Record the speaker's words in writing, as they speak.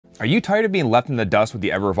Are you tired of being left in the dust with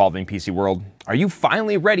the ever-evolving PC world? Are you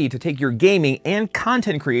finally ready to take your gaming and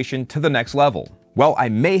content creation to the next level? Well, I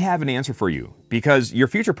may have an answer for you, because your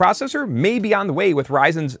future processor may be on the way with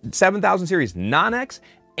Ryzen's 7000 series non-X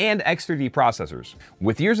and X3D processors.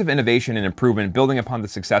 With years of innovation and improvement building upon the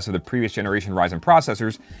success of the previous generation Ryzen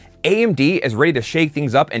processors, AMD is ready to shake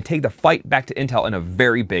things up and take the fight back to Intel in a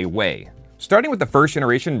very big way. Starting with the first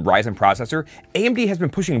generation Ryzen processor, AMD has been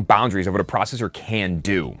pushing boundaries of what a processor can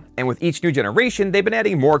do. And with each new generation, they've been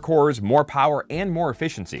adding more cores, more power, and more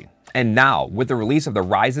efficiency. And now, with the release of the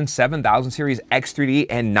Ryzen 7000 series X3D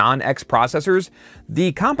and non-X processors,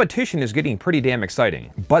 the competition is getting pretty damn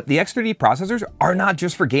exciting. But the X3D processors are not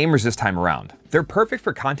just for gamers this time around. They're perfect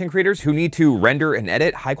for content creators who need to render and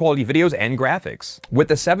edit high-quality videos and graphics. With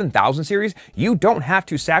the 7000 series, you don't have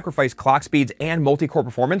to sacrifice clock speeds and multi-core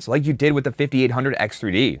performance like you did with the 5800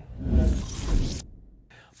 X3D.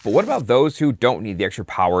 But what about those who don't need the extra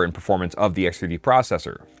power and performance of the X3D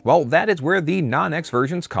processor? Well, that is where the non-X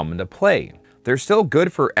versions come into play. They're still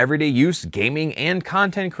good for everyday use, gaming, and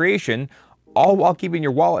content creation, all while keeping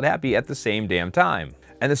your wallet happy at the same damn time.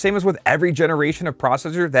 And the same as with every generation of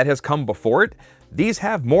processor that has come before it, these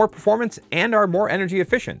have more performance and are more energy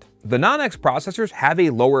efficient. The non-X processors have a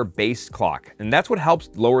lower base clock, and that's what helps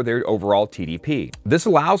lower their overall TDP. This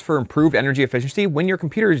allows for improved energy efficiency when your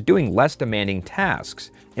computer is doing less demanding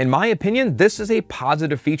tasks. In my opinion, this is a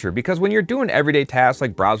positive feature because when you're doing everyday tasks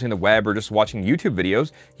like browsing the web or just watching YouTube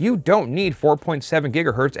videos, you don't need 4.7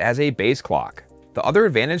 gigahertz as a base clock. The other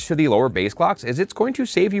advantage to the lower base clocks is it's going to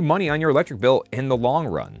save you money on your electric bill in the long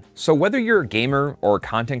run. So whether you're a gamer or a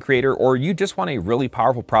content creator or you just want a really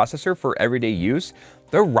powerful processor for everyday use,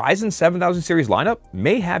 the Ryzen 7000 series lineup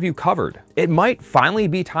may have you covered. It might finally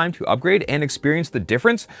be time to upgrade and experience the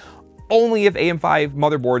difference, only if AM5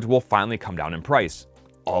 motherboards will finally come down in price.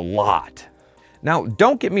 A lot. Now,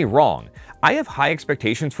 don't get me wrong, I have high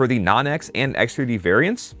expectations for the non-X and X3D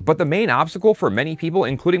variants, but the main obstacle for many people,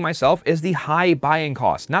 including myself, is the high buying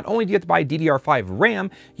cost. Not only do you have to buy DDR5 RAM,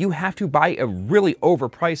 you have to buy a really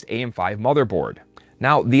overpriced AM5 motherboard.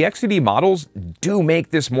 Now, the X3D models do make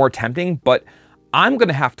this more tempting, but I'm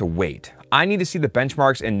gonna have to wait. I need to see the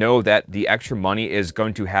benchmarks and know that the extra money is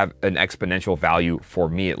going to have an exponential value for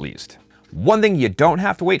me at least. One thing you don't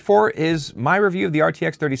have to wait for is my review of the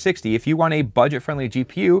RTX 3060 if you want a budget-friendly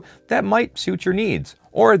GPU that might suit your needs,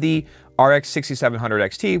 or the RX 6700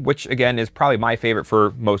 XT, which again is probably my favorite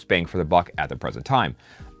for most bang for the buck at the present time.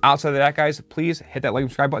 Outside of that, guys, please hit that like and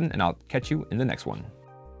subscribe button, and I'll catch you in the next one.